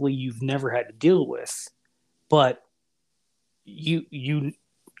realistically you've never had to deal with, but you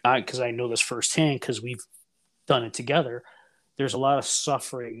because I know this firsthand because we've done it together. There's a lot of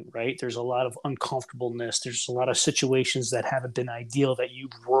suffering, right? There's a lot of uncomfortableness. There's a lot of situations that haven't been ideal that you've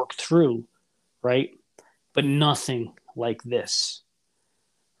worked through, right? But nothing like this,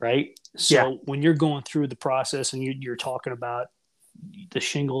 right? So Yeah. when you're going through the process and you're talking about the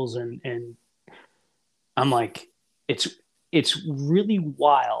shingles and I'm like, it's really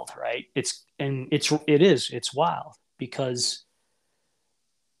wild, right? It's wild because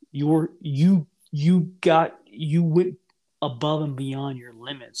you went above and beyond your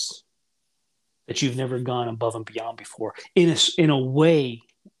limits that you've never gone above and beyond before in a way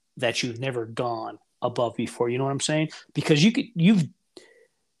that you've never gone above before. You know what I'm saying? Because and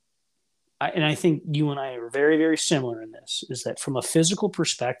I think you and I are very, very similar in this, is that from a physical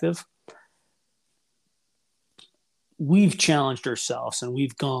perspective, we've challenged ourselves and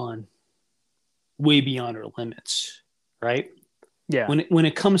we've gone way beyond our limits, right? Yeah. When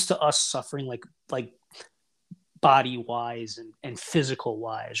it comes to us suffering, like body wise and physical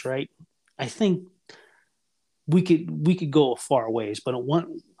wise, right? I think we could go a far ways, but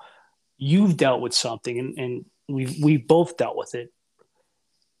you've dealt with something and we've both dealt with it.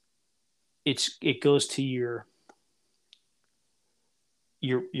 It goes to your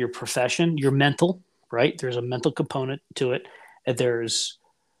profession, your mental, right? There's a mental component to it. And there's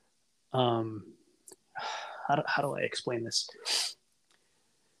how do I explain this?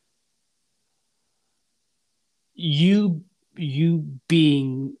 You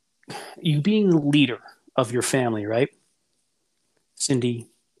being the leader of your family, right? Cindy,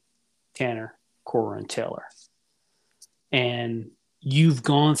 Tanner, Cora, and Taylor. And you've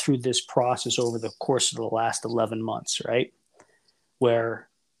gone through this process over the course of the last 11 months, right? Where,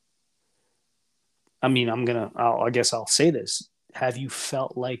 I mean, I guess I'll say this. Have you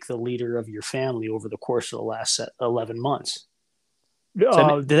felt like the leader of your family over the course of the last 11 months?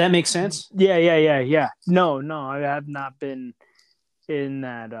 Did that make sense? Yeah. No, I have not been in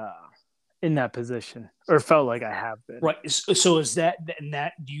that position, or felt like I have been. Right. So is that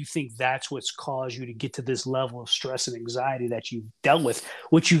do you think that's what's caused you to get to this level of stress and anxiety that you've dealt with,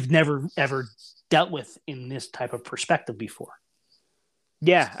 which you've never ever dealt with in this type of perspective before?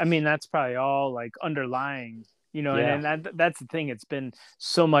 Yeah, I mean, that's probably all like underlying, Yeah. and that's the thing. It's been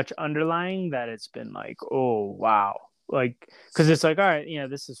so much underlying that it's been like, oh wow, like, because it's like, all right,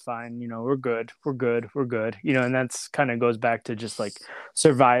 this is fine, we're good, and that's kind of goes back to just like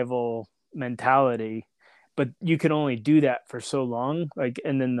survival mentality. But you can only do that for so long, like,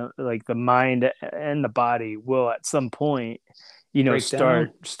 and then the mind and the body will at some point, Break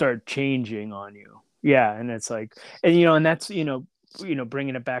down. start changing on you. Yeah, and it's like, and that's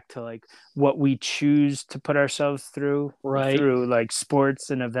bringing it back to like what we choose to put ourselves through, Right. through like sports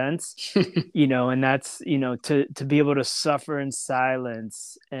and events, and that's, to be able to suffer in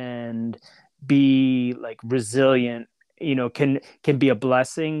silence and be like resilient, can be a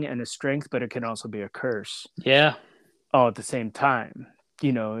blessing and a strength, but it can also be a curse. Yeah. All at the same time,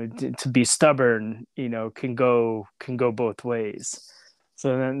 to be stubborn, can go both ways.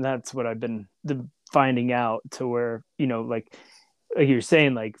 So then that's what I've been finding out, to where, like you're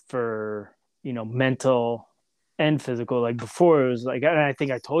saying, like for, mental and physical, like before it was like, and I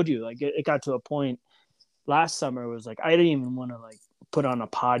think I told you, like it got to a point last summer, it was like, I didn't even want to like put on a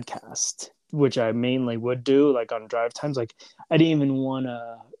podcast, which I mainly would do like on drive times. Like I didn't even want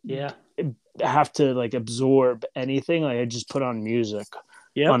to have to like absorb anything. Like I just put on music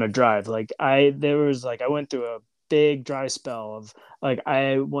on a drive. Like I went through a big dry spell of like,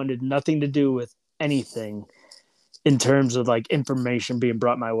 I wanted nothing to do with anything in terms of like information being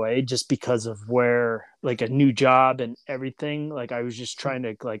brought my way, just because of where like a new job and everything. Like I was just trying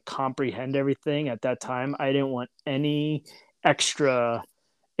to like comprehend everything at that time. I didn't want any extra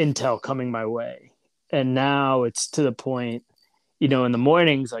intel coming my way. And now it's to the point, in the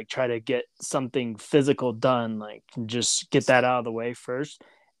mornings, like try to get something physical done, like just get that out of the way first.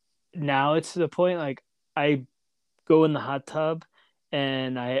 Now it's to the point, like I go in the hot tub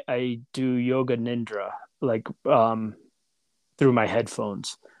and I do yoga nidra, like through my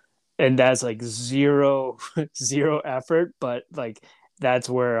headphones, and that's like zero effort, but like that's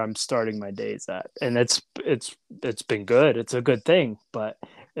where I'm starting my days at, and it's been good. It's a good thing, but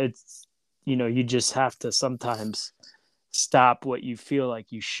it's, you just have to sometimes stop what you feel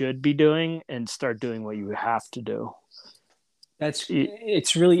like you should be doing and start doing what you have to do.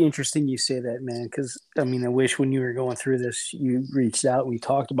 It's really interesting you say that, man, because I mean, I wish when you were going through this, you reached out, we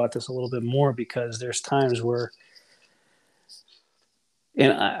talked about this a little bit more, because there's times where,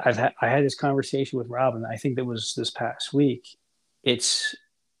 and I had this conversation with Robin, I think that was this past week. It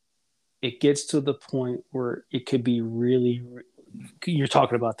gets to the point where it could be really, you're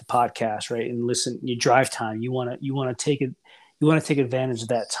talking about the podcast, right? And listen, you drive time, you want to take advantage of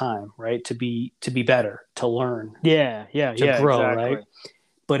that time, right? To be better, to learn, to grow, exactly. Right?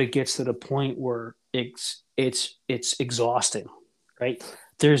 But it gets to the point where it's exhausting, right?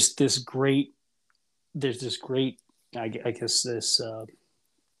 There's this great, I guess this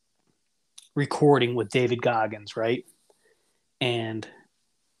recording with David Goggins, right? And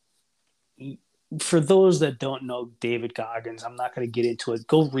for those that don't know David Goggins, I'm not going to get into it.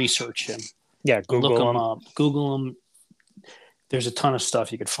 Go research him. Yeah, look him up. Google him. There's a ton of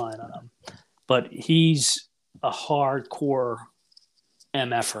stuff you could find on him. But he's a hardcore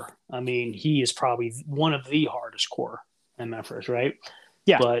MFer. I mean, he is probably one of the hardest core MFers, right?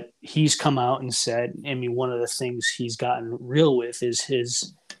 Yeah. But he's come out and said, I mean, one of the things he's gotten real with is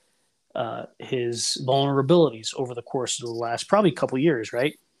his vulnerabilities over the course of the last probably couple years,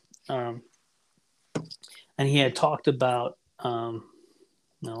 right? And he had talked about, I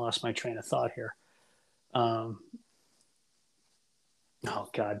lost my train of thought here. Oh,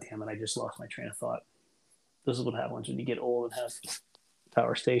 God damn it. I just lost my train of thought. This is what happens when you get old and have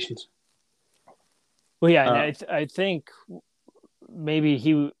power stations. Well, yeah, and I think maybe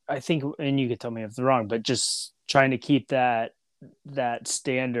and you could tell me if it's wrong, but just trying to keep that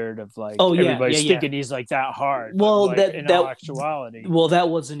standard of like, everybody's thinking he's like that hard. Well, like, in all actuality. Well, that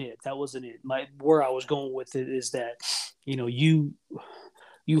wasn't it. Where I was going with it is that,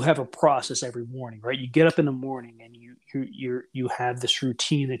 you you have a process every morning, right? You get up in the morning and you have this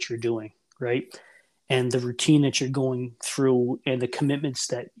routine that you're doing, right? And the routine that you're going through and the commitments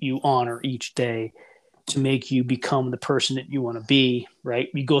that you honor each day to make you become the person that you want to be, right?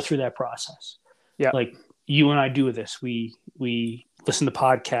 We go through that process. Yeah. Like you and I do this. We listen to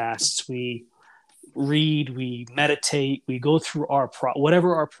podcasts, we read, we meditate, we go through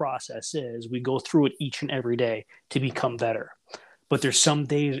whatever our process is, we go through it each and every day to become better. But there's some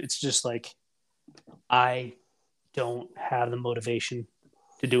days it's just like, I don't have the motivation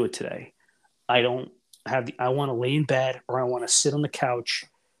to do it today. I want to lay in bed, or I want to sit on the couch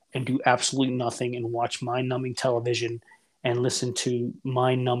and do absolutely nothing and watch mind-numbing television and listen to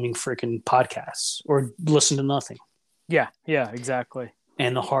mind-numbing freaking podcasts, or listen to nothing. Yeah, exactly.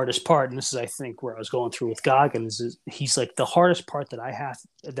 And the hardest part, and this is, I think, where I was going through with Goggins, is he's like, the hardest part that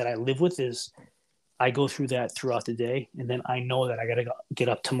I live with is I go through that throughout the day, and then I know that I got to get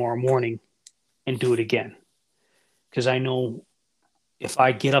up tomorrow morning and do it again. Because I know if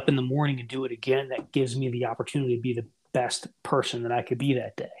I get up in the morning and do it again, that gives me the opportunity to be the best person that I could be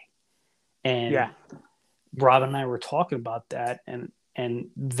that day. And Rob and I were talking about that, and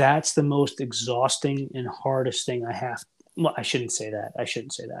that's the most exhausting and hardest thing I have. Well, I shouldn't say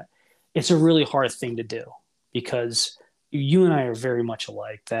that. It's a really hard thing to do, because you and I are very much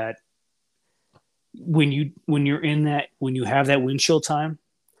alike. That when you have that windshield time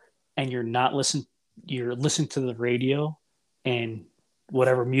and you're listening to the radio and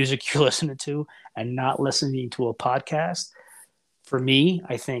whatever music you're listening to, and not listening to a podcast. For me,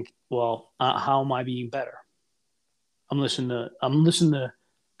 I think, well, how am I being better? I'm listening to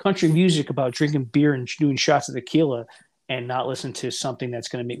country music about drinking beer and doing shots of tequila, and not listen to something that's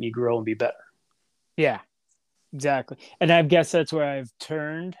going to make me grow and be better. Yeah, exactly. And I guess that's where I've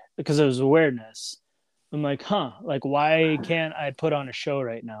turned, because it was awareness. I'm like, like, why can't I put on a show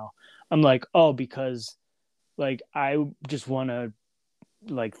right now? I'm like, oh, because like I just want to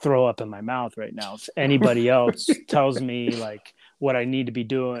like throw up in my mouth right now. If anybody else tells me like what I need to be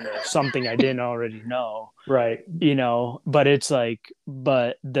doing or something I didn't already know, right? But it's like,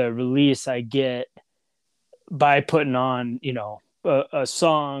 but the release I get by putting on, a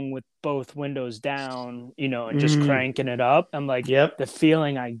song with both windows down, and just cranking it up. I'm like, yep. The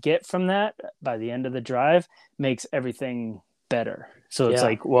feeling I get from that by the end of the drive makes everything better. So it's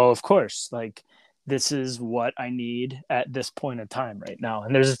like, well, of course, like this is what I need at this point in time right now.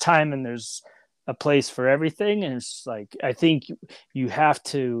 And there's a time and there's a place for everything. And it's like, I think you have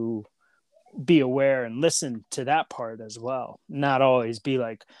to be aware and listen to that part as well. Not always be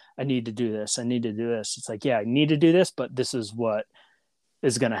like, I need to do this. It's like, yeah, I need to do this, but this is what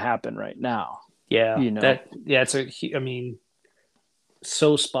is going to happen right now. Yeah.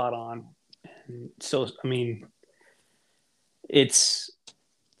 So spot on. So,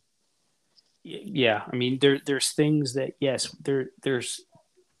 there's things that, yes, there's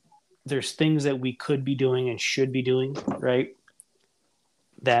things that we could be doing and should be doing, right,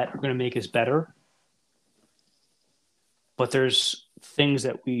 that are going to make us better. But there's things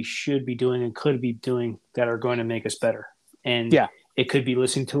that we should be doing and could be doing that are going to make us better. And it could be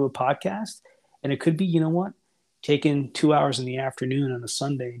listening to a podcast, and it could be, taking 2 hours in the afternoon on a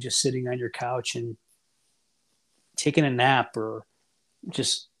Sunday, just sitting on your couch and taking a nap, or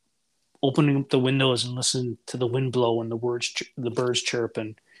just opening up the windows and listen to the wind blow and the birds chirp,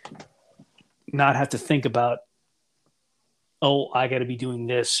 and not have to think about, oh, I got to be doing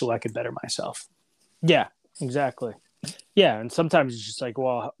this so I could better myself. Yeah, exactly. Yeah. And sometimes it's just like,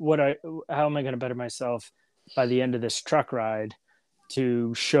 well, how am I going to better myself by the end of this truck ride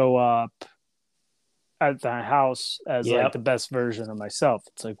to show up at the house as like the best version of myself?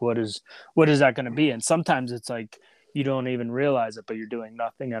 It's like, what is that going to be? And sometimes it's like, you don't even realize it, but you're doing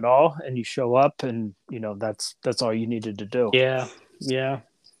nothing at all, and you show up, and that's all you needed to do. Yeah.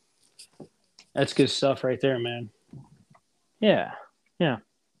 That's good stuff right there, man. Yeah.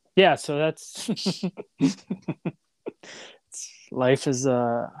 So that's life is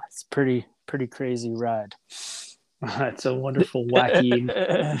it's pretty crazy ride. It's a wonderful, wacky,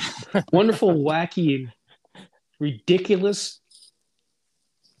 and ridiculous.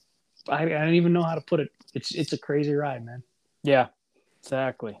 I don't even know how to put it. It's a crazy ride, man. Yeah,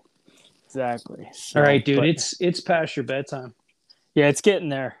 exactly. So, all right, dude. It's past your bedtime. Yeah, it's getting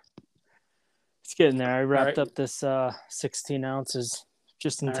there. I wrapped up this 16 ounces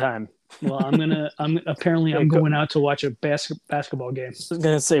just in time. Well, I'm going out to watch a basketball game. I was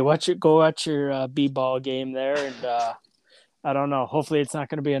gonna say, go watch your b-ball game there, and I don't know. Hopefully, it's not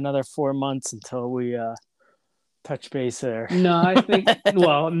going to be another 4 months until we touch base there. No, I think.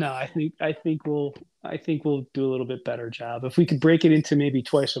 Well, no, I think we'll do a little bit better job if we could break it into maybe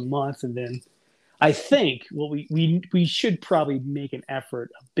twice a month, and then I think what we should probably make an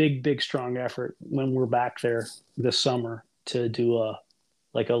effort, a big strong effort when we're back there this summer to do a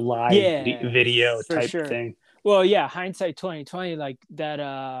live video for type sure. thing. Well, yeah, hindsight 2020, like that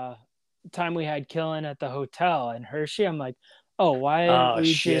time we had Killen at the hotel in Hershey. I'm like, oh, why didn't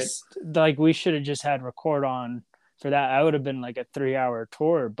we just we should have just had record on for that. That would have been like a 3-hour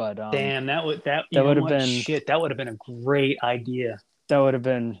tour, but damn, that would have been that would have been a great idea. That would have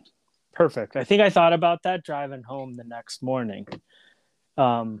been perfect. I think I thought about that driving home the next morning.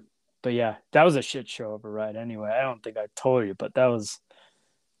 But yeah, that was a shit show of a ride anyway. I don't think I told you, but that was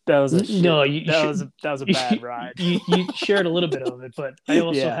a bad ride. You shared a little bit of it, but I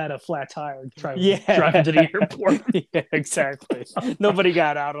also had a flat tire driving to the airport. Yeah, exactly. Nobody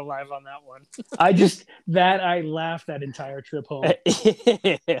got out alive on that one. I laughed that entire trip home.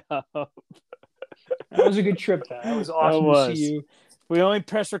 That was a good trip. That was awesome to see you. We only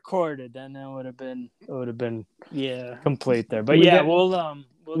press recorded, then it would have been complete there. But we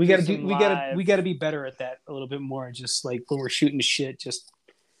got to be better at that a little bit more. Just like when we're shooting shit,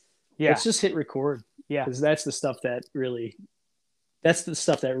 let's just hit record. Yeah, because that's the stuff that really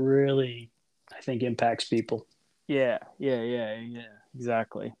I think impacts people. Yeah,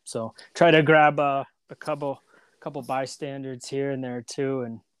 exactly. So try to grab a couple bystanders here and there too,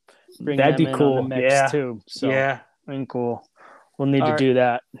 and bring that'd them be in cool. on the mix too. So I mean, cool. We'll need to do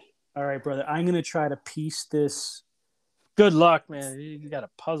that. All right, brother. I'm gonna try to piece this. Good luck, man. You got a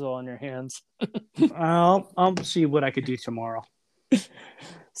puzzle on your hands. I'll see what I could do tomorrow.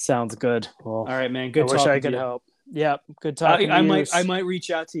 Sounds good. Well, all right, man. Good. I wish I could help. Yeah, good talking. I might reach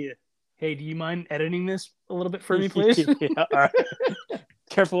out to you. Hey, do you mind editing this a little bit for me, please? Yeah. All right.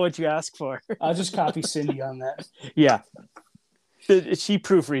 Careful what you ask for. I'll just copy Cindy on that. Yeah. She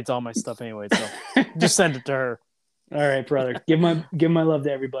proofreads all my stuff anyway, so just send it to her. All right, brother. Give my love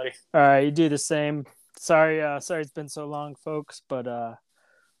to everybody. All right, you do the same. Sorry it's been so long, folks, but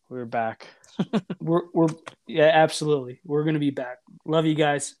we're back. we're absolutely. We're gonna be back. Love you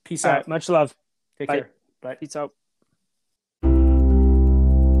guys. Peace out. Right, much love. Take care. Bye. Peace out.